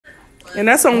And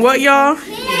that's on what, y'all? I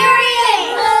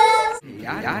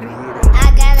got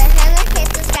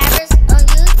 100K subscribers on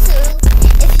YouTube.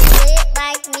 If you lit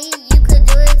like me, you could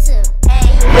do it too.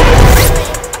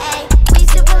 Hey, we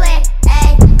super lit.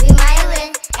 Hey, we might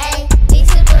lit. Hey, we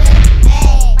super lit.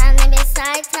 Hey, my name is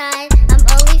Ty. I'm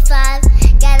only 5.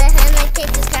 Got 100K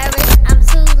subscribers. I'm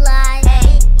too live.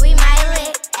 Hey, we might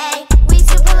lit. Hey, we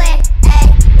super lit.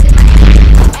 Hey, we might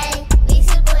lit. Hey, we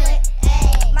super lit.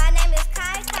 Hey, my name is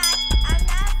Kai. I'm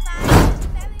not 5.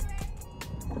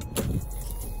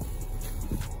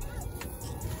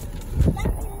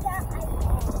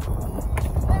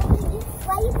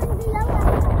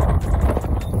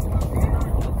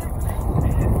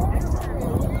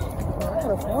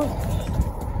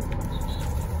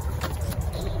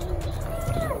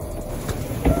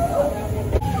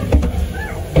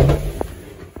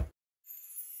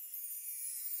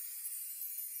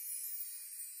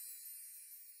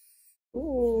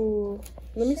 Ooh,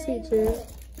 let me see, Jill.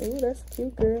 Ooh, that's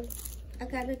cute, girl. I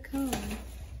got a comb.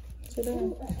 Sit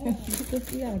down.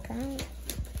 You got a comb?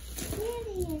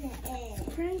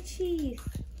 French cheese.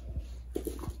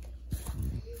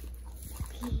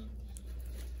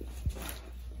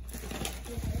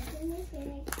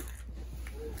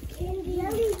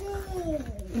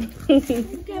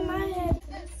 Look at my head.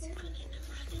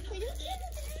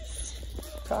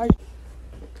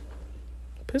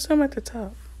 Put some at the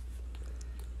top.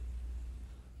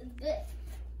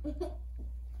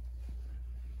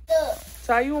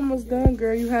 So you almost done,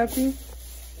 girl. You happy?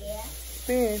 Yeah.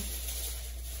 Spin. You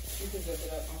can zip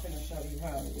it up. I'm gonna show you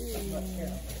how.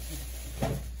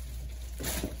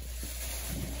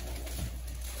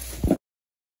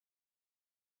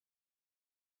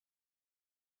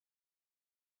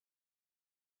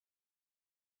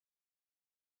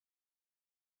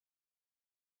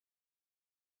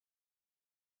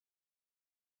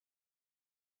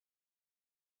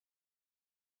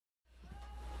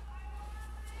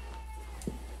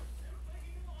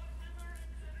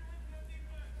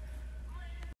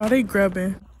 Are they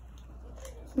grubbing?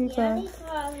 Okay.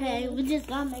 Hey, we just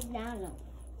got McDonald's.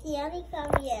 He only come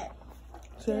yet.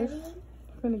 Cheers.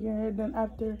 Gonna get her done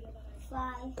after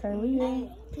 5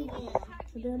 Kylie. p.m.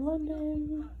 And then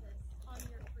London.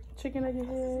 Chicken nugget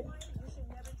head.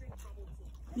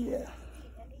 Yeah.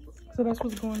 So that's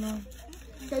what's going on.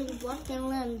 So you walked in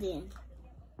London.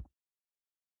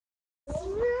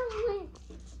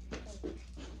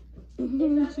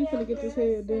 She's gonna get this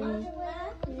head done.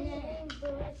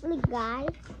 Look, guys.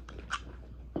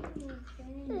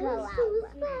 Go out.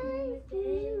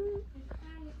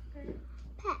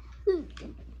 Pat.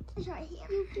 It's right here.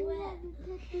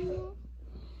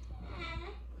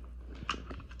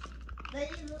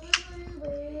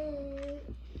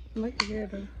 I like your hair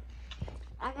though.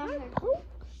 I got her.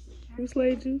 Who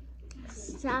slayed you?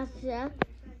 Sasha.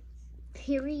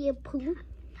 Period. Poo.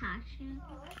 Tasha.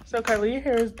 So Kylie, your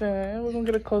hair is done. We're gonna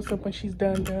get a close up when she's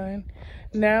done.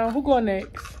 Now, who going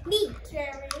next? Me.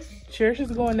 Cherish. Cherish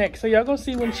is going next. So y'all gonna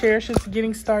see when Cherish is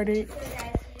getting started.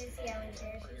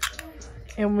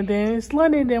 And then it's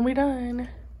London, then we done.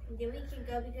 Then we can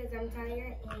go because I'm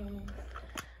tired and...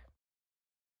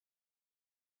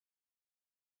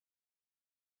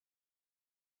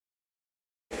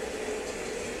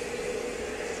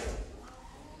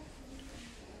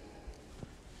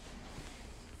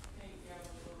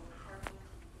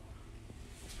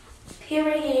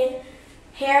 Period.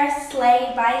 Hair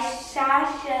Slayedd by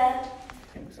Sasha.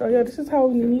 So yeah, this is how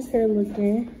Nini's hair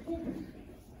looking.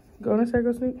 Go in a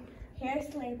circle, sneak. Hair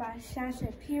Slayedd by Sasha.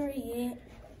 Period.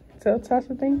 Tell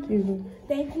Tasha thank you.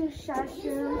 Thank you,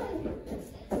 Sasha.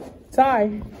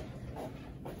 Ty.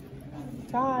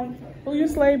 Who you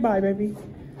slayed by, baby?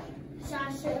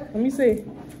 Sasha. Let me see.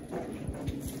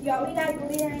 Yo, we got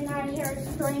glitter in our hair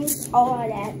strings. All of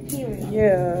that. Period.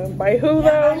 Yeah. By who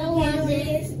though?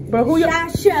 But who y'all?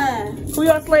 Sasha. Who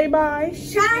y'all slayed by?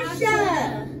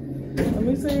 Sasha. Let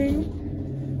me see.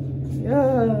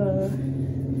 Yeah.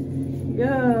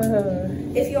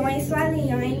 If you ain't smiling,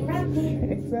 you ain't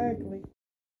rapping. Exactly.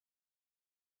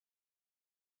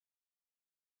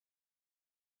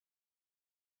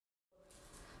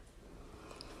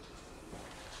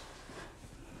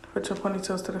 Put your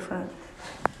ponytails to the front.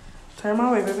 Turn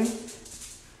my way, baby.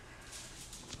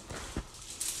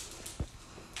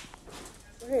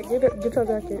 Go ahead, get your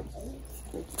jacket.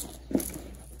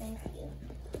 Thank you.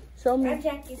 Show me. My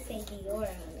jacket say Dior on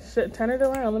it. Turn it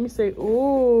around. Let me see.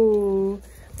 Ooh.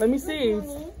 Let me see.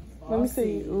 Let me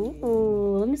see.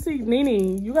 Ooh. Let me see.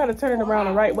 Nene, you gotta turn it around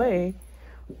the right way.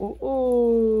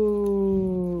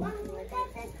 Ooh. Mom, look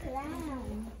at the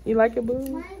clown. You like it,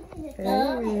 boo?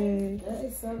 Hey. That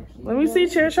is so cute. Let me see.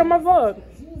 Cherish on my vlog.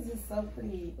 She was just so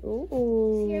pretty.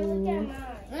 Ooh. Here, look at mine.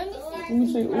 Let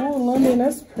me see. Ooh, London,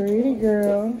 that's pretty,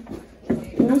 girl.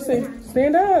 Let me see.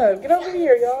 Stand up. Get over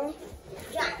here, y'all.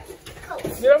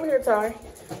 Get over here, Ty.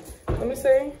 Let me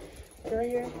see. Get right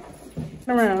here.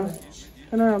 Turn around.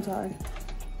 Turn around, Ty.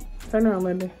 Turn around,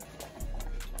 Linda.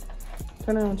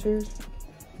 Turn around, cheers.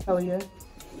 Hell yeah.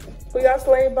 Who y'all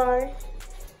slayed by?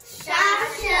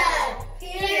 Sasha.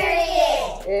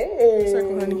 Period. Hey.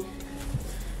 Circle, honey.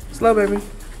 Slow, baby.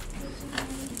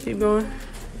 Keep going.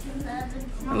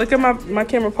 Look at my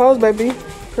camera pose, baby.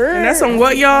 And that's on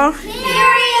what, y'all? Period.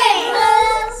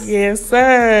 Yes,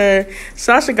 sir.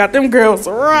 Sasha got them girls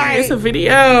right. It's a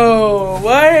video.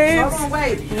 What? Hold on,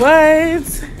 wait.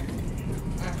 What?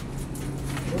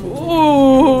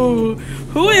 Ooh.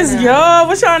 Who is y'all?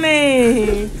 What's your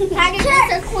name?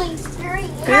 Tythedancer Queen.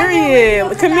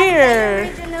 Period. Come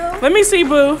here. Let me see,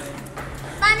 boo.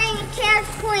 My name is Cash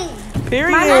Queen.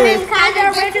 Period. My name is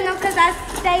Tythedancer original because I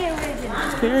stay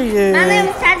original. Period. My name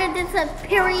is Tythedancer.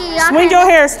 Period. Swing your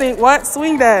hair, Stink. What?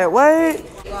 Swing that. What?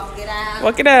 Walk it out.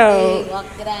 Walk it out. Hey,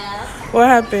 walk it out. What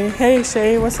happened? Hey,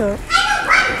 Shay, what's up?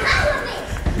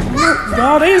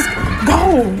 Y'all, they just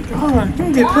go. God,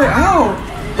 you get put out.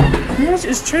 You're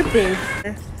just tripping.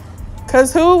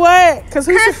 Cause who? What? Cause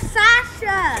who?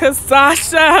 Sasha. Cause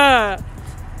Sasha.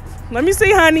 Let me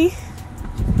see, honey.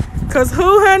 Cause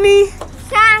who, honey?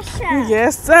 Sasha.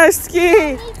 Yes,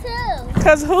 Sasky. Me too.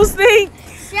 Cause who, Stink?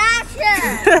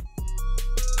 Sasha.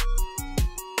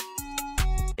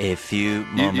 A few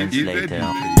moments later.